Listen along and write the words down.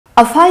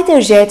A fighter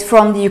jet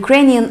from the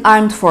Ukrainian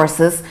armed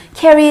forces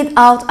carried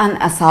out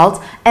an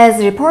assault,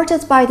 as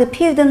reported by the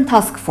Pivden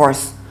task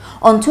force,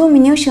 on two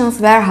munitions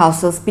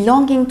warehouses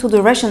belonging to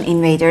the Russian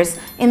invaders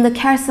in the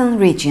Kherson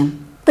region.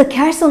 The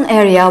Kherson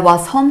area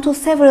was home to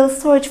several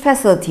storage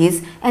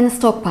facilities and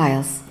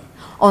stockpiles.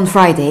 On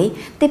Friday,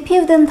 the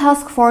Pivden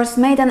task force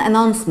made an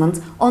announcement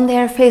on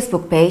their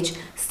Facebook page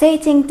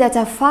stating that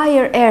a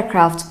fire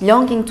aircraft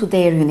belonging to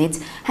their unit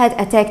had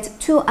attacked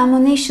two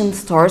ammunition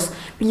stores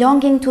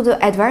belonging to the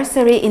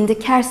adversary in the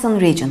Kherson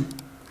region.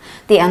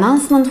 The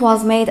announcement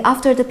was made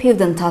after the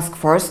Pivden task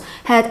force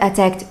had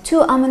attacked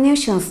two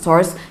ammunition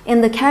stores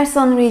in the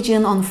Kherson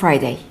region on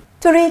Friday.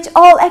 To reach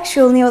all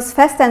actual news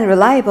fast and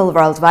reliable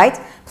worldwide,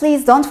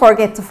 please don't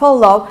forget to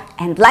follow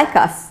and like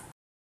us.